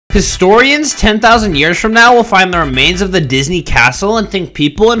Historians 10,000 years from now will find the remains of the Disney castle and think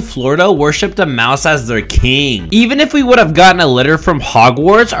people in Florida worshipped a mouse as their king. Even if we would have gotten a letter from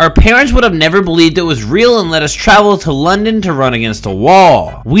Hogwarts, our parents would have never believed it was real and let us travel to London to run against a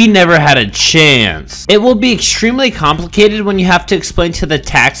wall. We never had a chance. It will be extremely complicated when you have to explain to the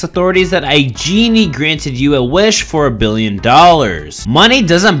tax authorities that a genie granted you a wish for $1 billion. Money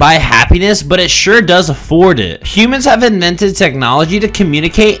doesn't buy happiness, but it sure does afford it. Humans have invented technology to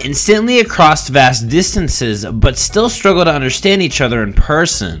communicate instantly across vast distances, but still struggle to understand each other in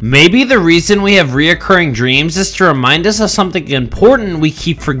person. Maybe the reason we have reoccurring dreams is to remind us of something important we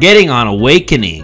keep forgetting on awakening.